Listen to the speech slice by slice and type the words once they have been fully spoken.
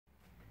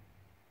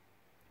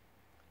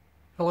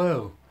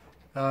Hello,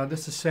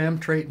 this is Sam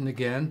Trayton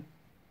again,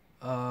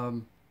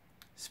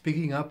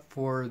 speaking up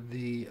for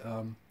the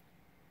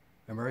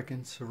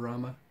American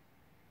Cerama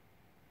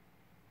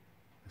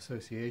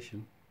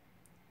Association,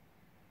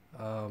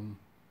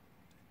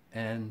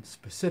 and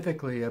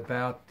specifically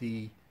about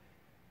the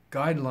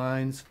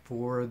guidelines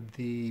for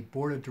the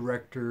Board of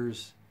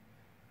Directors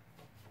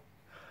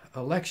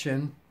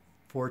election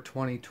for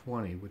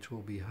 2020, which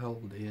will be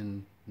held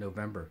in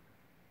November.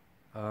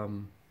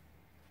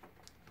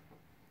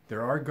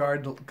 There are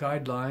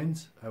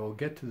guidelines. I will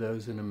get to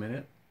those in a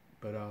minute,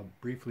 but I'll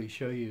briefly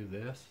show you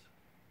this.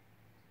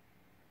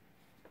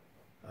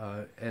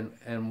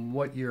 And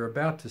what you're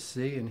about to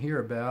see and hear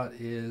about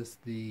is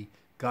the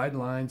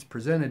guidelines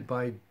presented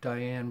by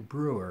Diane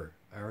Brewer,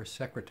 our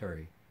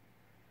secretary.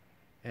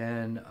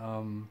 And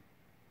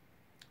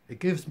it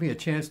gives me a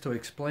chance to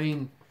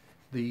explain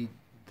the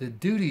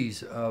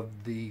duties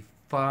of the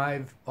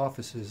 5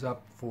 offices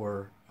up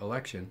for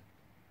election,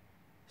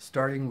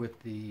 starting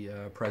with the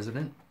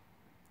president,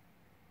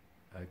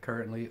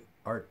 currently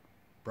Art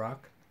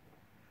Brock.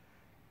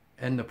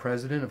 And the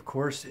president, of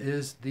course,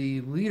 is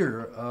the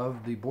leader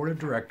of the board of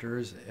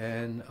directors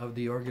and of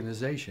the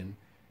organization,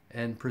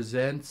 and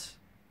presents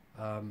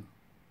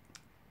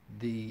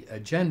the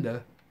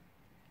agenda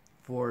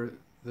for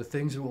the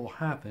things that will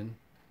happen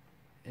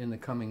in the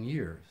coming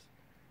years.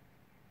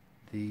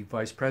 The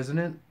vice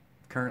president,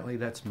 currently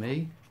that's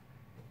me.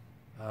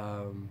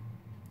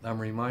 I'm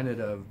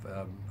reminded of,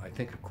 I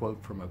think, a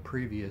quote from a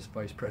previous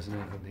vice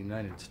president of the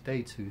United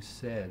States who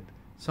said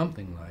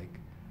something like,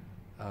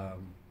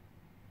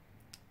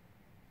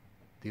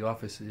 the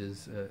office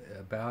is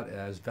about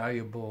as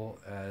valuable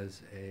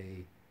as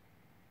a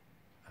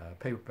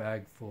paper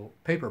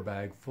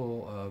bag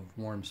full of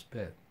warm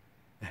spit.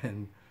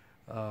 And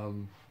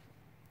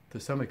to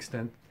some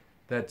extent,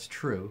 that's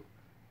true.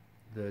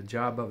 The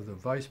job of the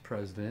vice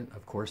president,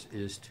 of course,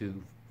 is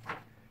to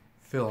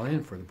fill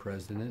in for the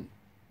president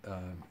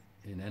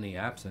in any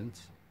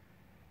absence.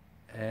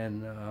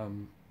 And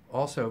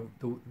also,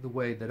 the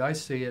way that I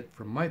see it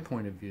from my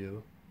point of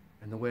view,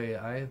 and the way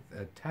I've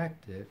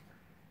attacked it,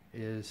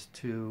 is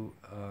to,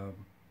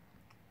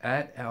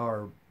 at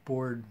our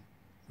board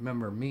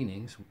member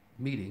meetings,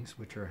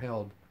 which are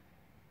held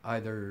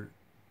either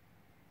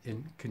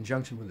in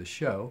conjunction with a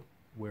show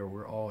where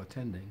we're all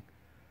attending,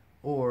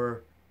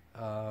 or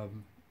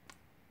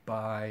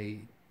by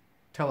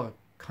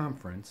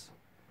teleconference,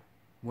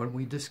 when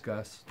we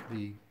discuss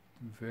the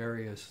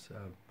various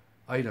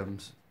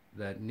items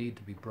that need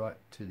to be brought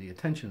to the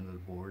attention of the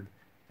board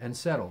and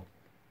settled.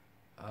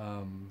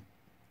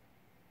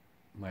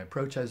 My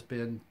approach has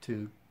been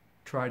to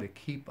try to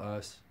keep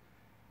us,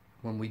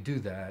 when we do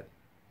that,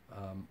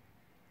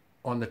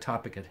 on the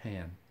topic at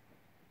hand.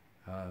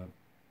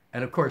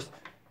 And of course,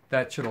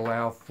 that should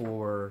allow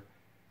for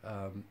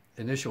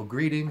initial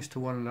greetings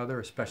to one another,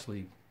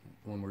 especially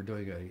when we're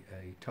doing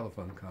a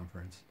telephone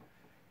conference,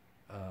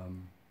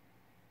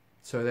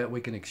 so that we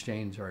can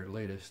exchange our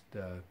latest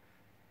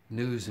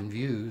news and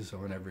views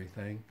on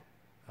everything.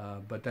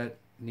 But that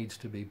needs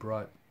to be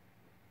brought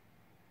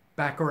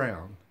back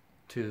around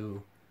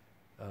to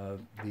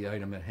the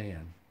item at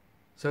hand.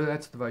 So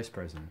that's the vice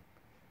president.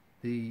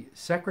 The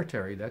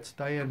secretary, that's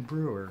Diane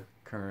Brewer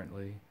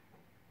currently.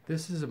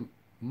 This is a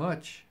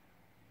much,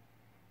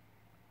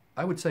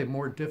 I would say,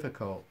 more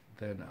difficult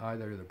than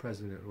either the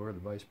president or the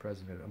vice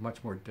president, a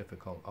much more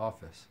difficult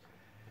office.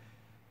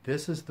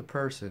 This is the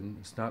person,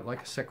 it's not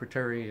like a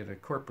secretary in a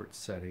corporate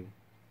setting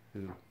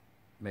who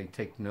may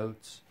take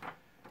notes.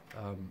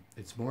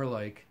 It's more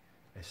like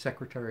a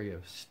secretary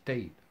of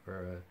state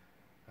or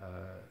a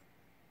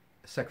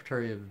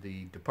secretary of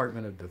the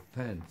Department of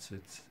Defense.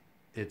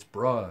 It's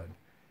broad.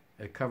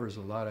 It covers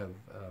a lot of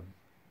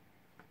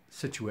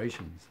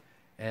situations,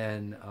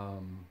 and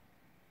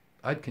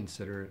I'd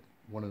consider it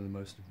one of the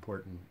most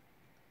important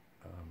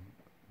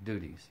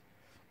duties.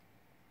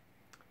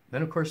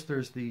 Then, of course,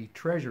 there's the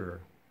treasurer,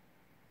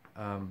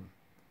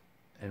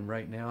 and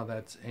right now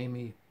that's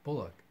Amy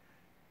Bullock.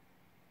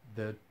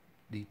 The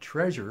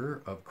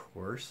treasurer, of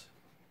course,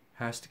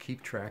 has to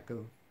keep track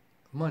of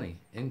money,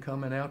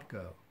 income and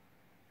outgo,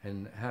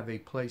 and have a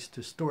place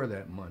to store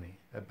that money,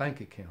 a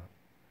bank account.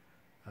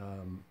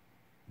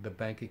 The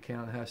bank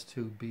account has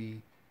to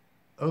be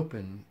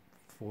open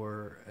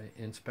for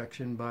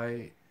inspection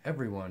by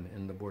everyone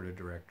in the board of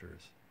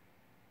directors.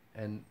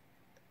 And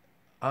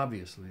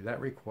obviously that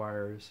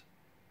requires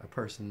a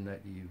person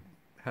that you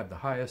have the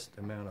highest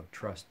amount of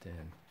trust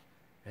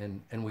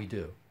in, and we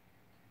do.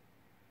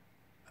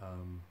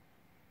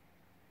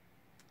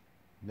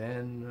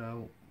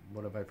 Then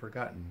what have I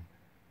forgotten?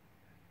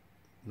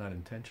 Not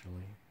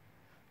intentionally.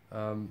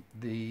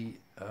 The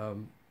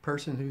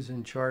person who's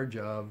in charge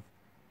of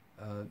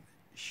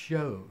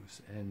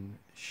shows and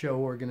show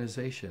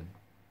organization,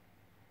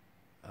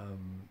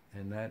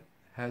 and that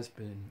has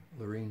been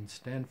Lorene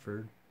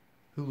Stanford,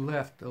 who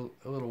left a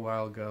little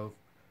while ago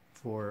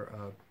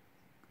for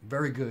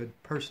very good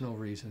personal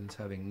reasons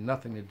having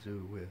nothing to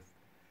do with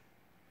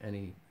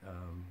any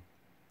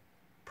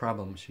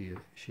problems she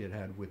had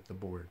had with the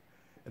board.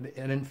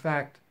 And in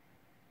fact,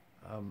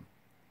 I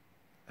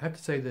have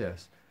to say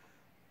this.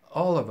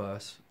 All of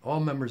us, all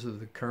members of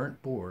the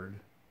current board,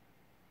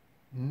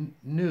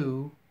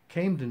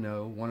 came to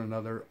know one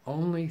another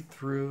only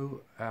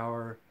through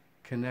our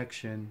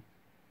connection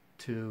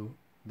to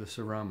the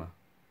Sarama.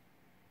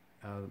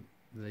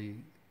 The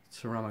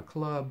Sarama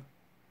Club,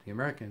 the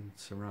American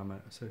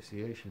Sarama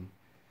Association,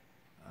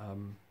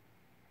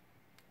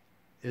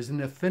 is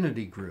an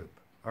affinity group.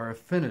 Our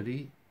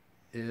affinity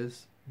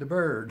is the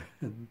bird,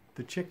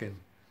 the chicken.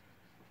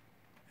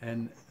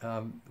 And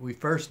we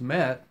first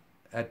met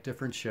at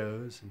different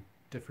shows and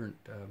different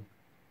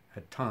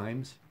at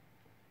times,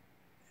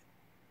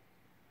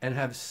 and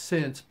have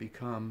since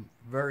become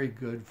very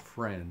good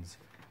friends.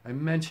 I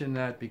mention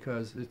that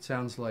because it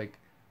sounds like,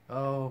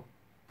 oh,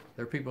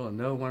 they're people that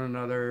know one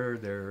another,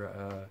 they're,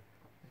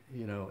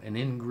 an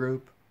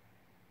in-group.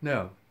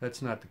 No,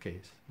 that's not the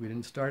case. We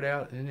didn't start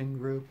out an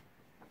in-group,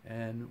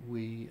 and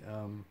we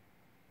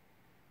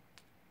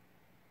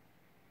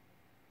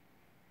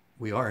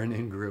are an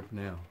in-group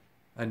now.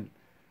 And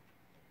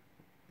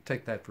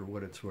take that for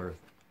what it's worth.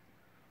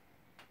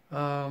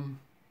 All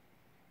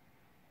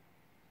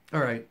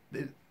right.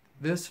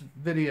 This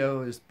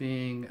video is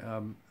being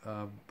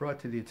brought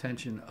to the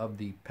attention of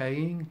the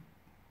paying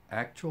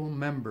actual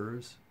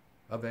members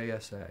of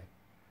ASA.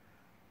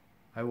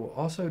 I will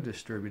also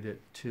distribute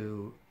it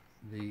to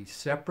the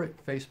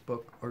separate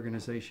Facebook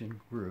organization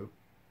group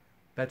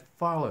that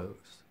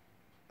follows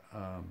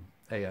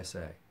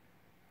ASA.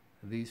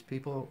 These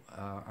people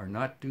are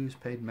not dues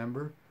paid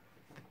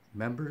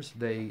members.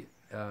 They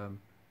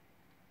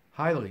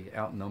highly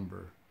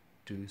outnumber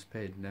dues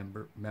paid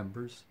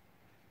members,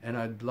 and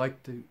I'd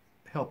like to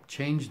help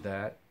change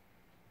that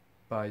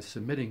by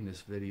submitting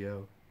this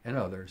video and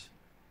others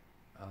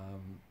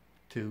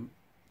to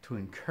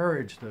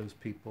encourage those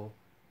people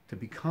to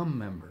become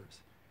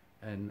members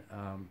and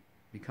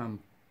become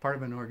part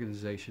of an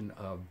organization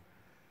of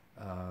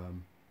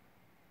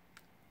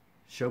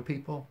show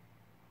people,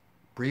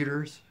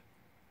 breeders,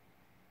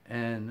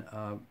 and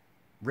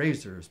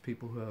raisers,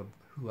 people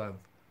who have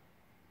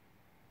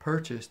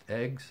purchased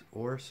eggs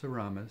or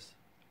Saramas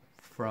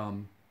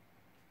from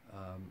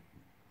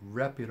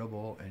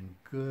reputable and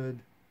good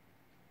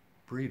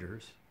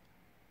breeders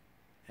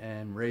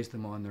and raise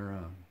them on their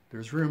own.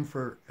 There's room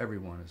for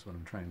everyone, is what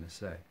I'm trying to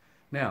say.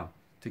 Now,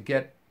 to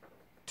get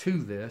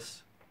to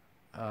this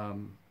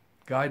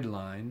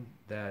guideline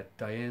that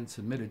Diane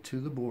submitted to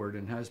the board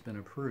and has been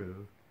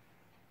approved,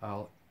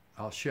 I'll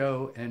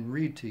show and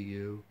read to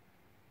you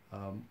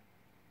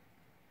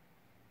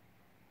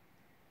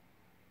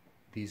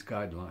these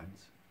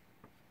guidelines.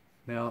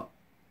 Now,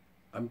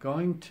 I'm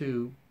going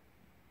to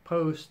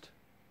post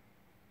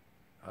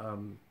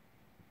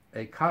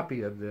a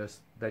copy of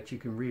this that you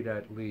can read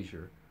at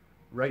leisure.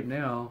 Right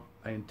now,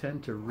 I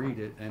intend to read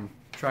it and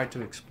try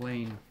to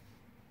explain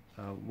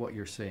what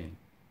you're seeing.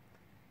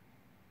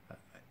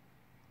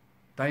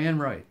 Diane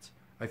writes,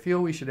 I feel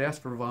we should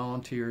ask for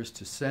volunteers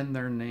to send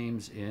their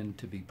names in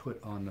to be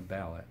put on the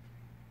ballot.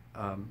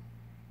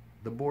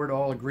 The board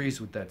all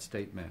agrees with that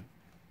statement,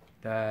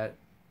 that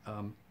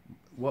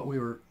what we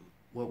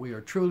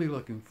are truly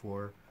looking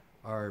for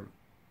are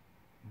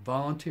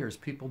volunteers,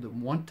 people that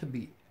want to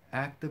be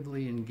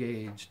actively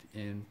engaged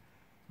in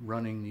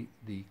running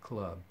the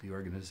club, the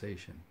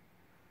organization.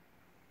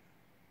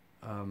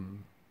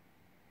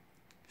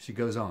 She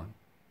goes on.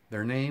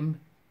 Their name,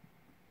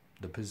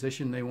 the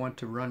position they want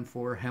to run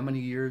for, how many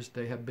years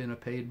they have been a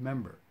paid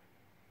member.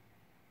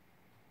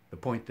 The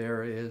point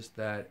there is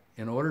that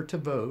in order to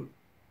vote,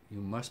 you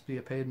must be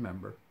a paid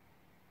member.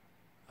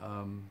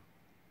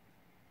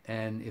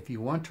 And if you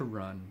want to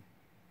run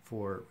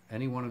for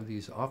any one of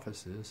these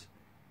offices,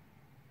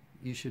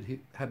 you should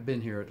have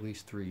been here at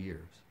least 3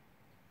 years.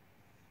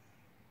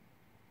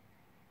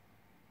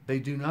 They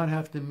do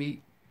have to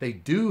meet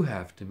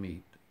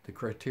the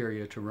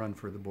criteria to run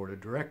for the board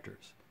of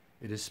directors.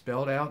 It is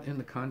spelled out in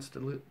the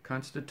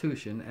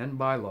Constitution and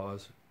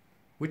bylaws,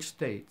 which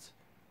states,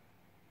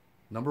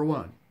 number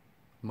 1,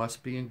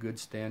 must be in good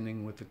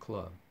standing with the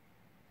club.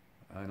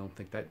 I don't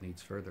think that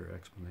needs further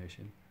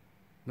explanation.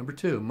 Number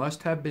 2,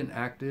 must have been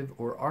active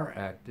or are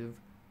active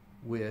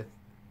with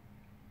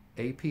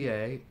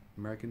APA,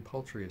 American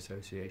Poultry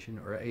Association,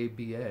 or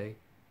ABA,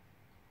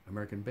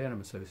 American Bantam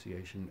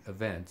Association,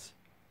 events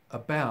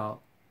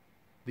about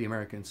the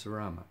American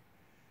Sarama.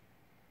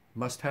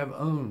 Must have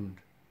owned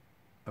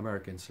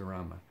American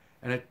Sarama.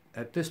 And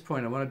at this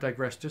point, I want to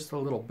digress just a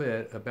little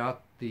bit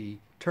about the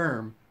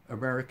term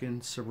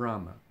American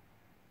Sarama.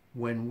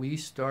 When we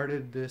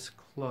started this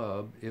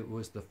club, it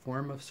was the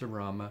form of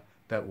Sarama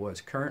that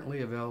was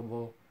currently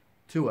available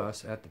to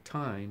us at the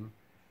time,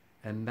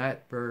 and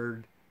that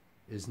bird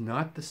is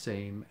not the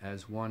same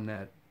as one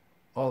that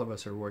all of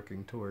us are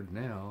working toward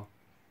now,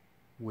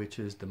 which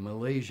is the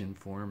Malaysian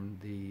form,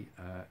 the,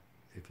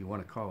 if you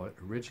want to call it,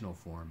 original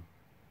form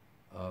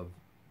of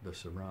the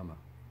Sarama.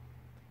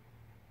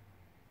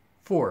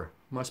 4,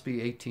 must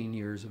be 18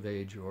 years of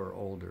age or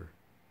older.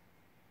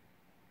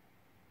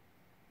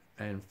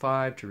 And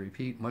 5, to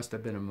repeat, must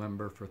have been a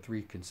member for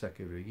 3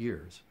 consecutive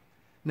years.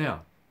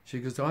 Now, she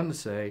goes on to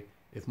say,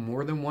 if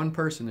more than one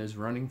person is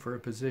running for a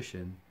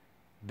position,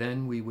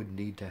 then we would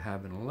need to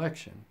have an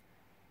election.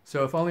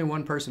 So if only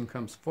one person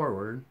comes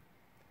forward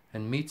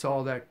and meets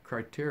all that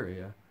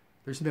criteria,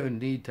 there's no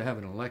need to have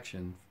an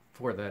election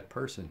for that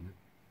person.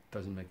 It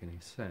doesn't make any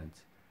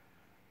sense.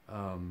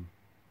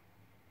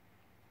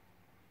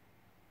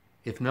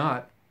 If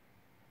not,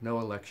 no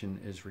election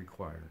is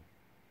required.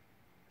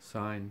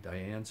 Signed,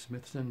 Diane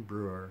Smithson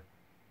Brewer,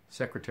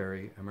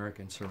 Secretary,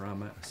 American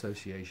Cerama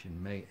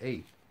Association, May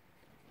 8,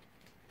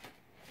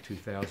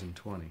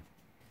 2020.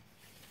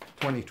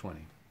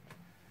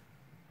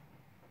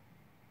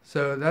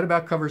 So that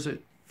about covers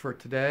it for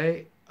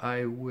today.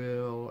 I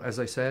will, as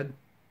I said,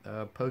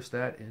 post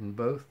that in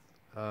both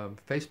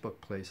Facebook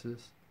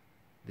places,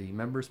 the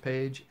members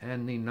page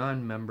and the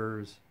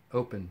non-members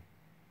open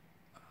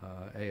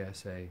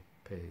ASA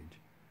page.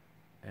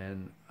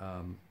 And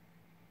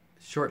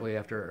shortly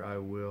after, I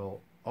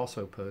will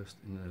also post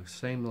in those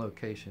same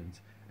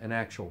locations an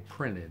actual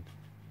printed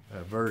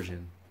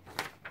version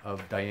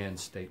of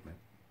Diane's statement.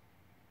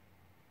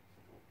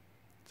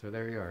 So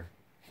there you are.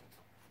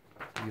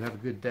 You have a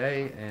good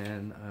day,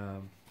 and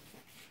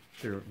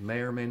there may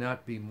or may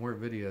not be more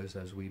videos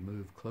as we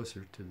move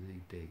closer to the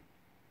date.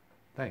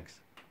 Thanks.